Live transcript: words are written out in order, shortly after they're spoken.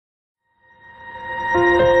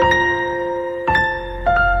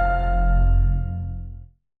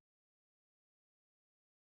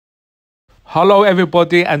Hello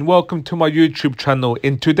everybody and welcome to my YouTube channel.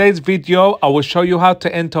 In today's video, I will show you how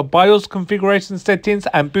to enter BIOS configuration settings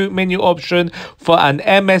and boot menu option for an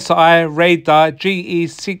MSI Raider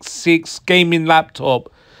GE66 gaming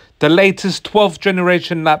laptop. The latest 12th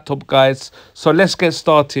generation laptop, guys. So let's get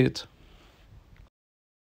started.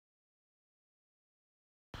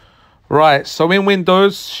 Right, so in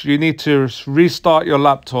Windows, you need to restart your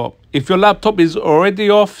laptop. If your laptop is already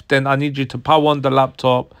off, then I need you to power on the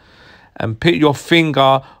laptop and put your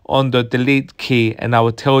finger on the delete key, and I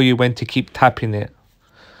will tell you when to keep tapping it.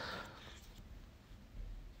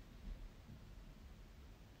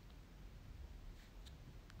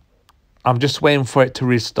 I'm just waiting for it to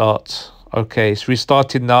restart. Okay, it's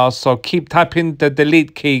restarted now, so keep tapping the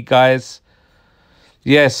delete key, guys.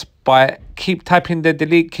 Yes, by keep tapping the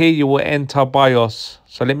delete key, you will enter BIOS.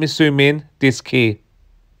 So let me zoom in, this key.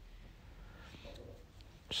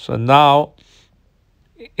 So now,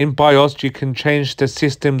 in BIOS, you can change the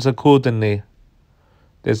systems accordingly.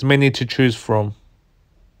 There's many to choose from.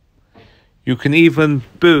 You can even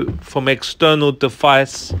boot from external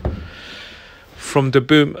device from the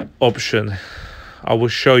boot option. I will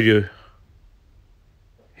show you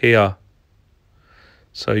here.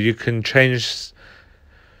 So you can change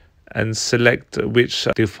and select which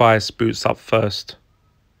device boots up first.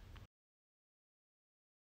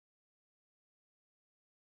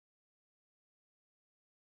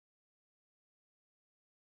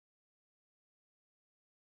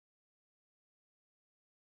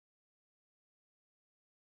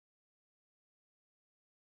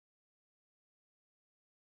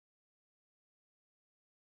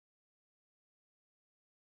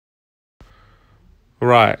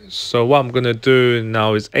 Right, so what I'm going to do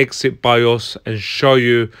now is exit BIOS and show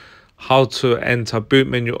you how to enter boot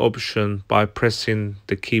menu option by pressing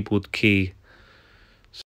the keyboard key.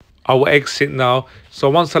 So I will exit now. So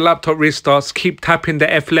once the laptop restarts, keep tapping the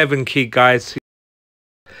F11 key, guys.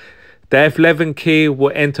 The F11 key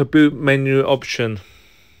will enter boot menu option.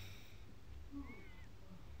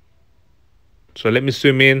 So let me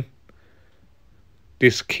zoom in.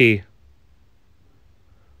 This key.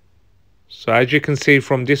 So as you can see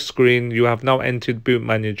from this screen, you have now entered boot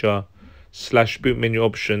manager / boot menu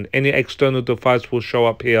option. Any external device will show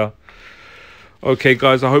up here. Okay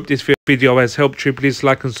guys, I hope this video has helped you. Please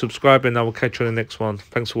like and subscribe, and I will catch you on the next one.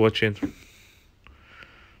 Thanks for watching.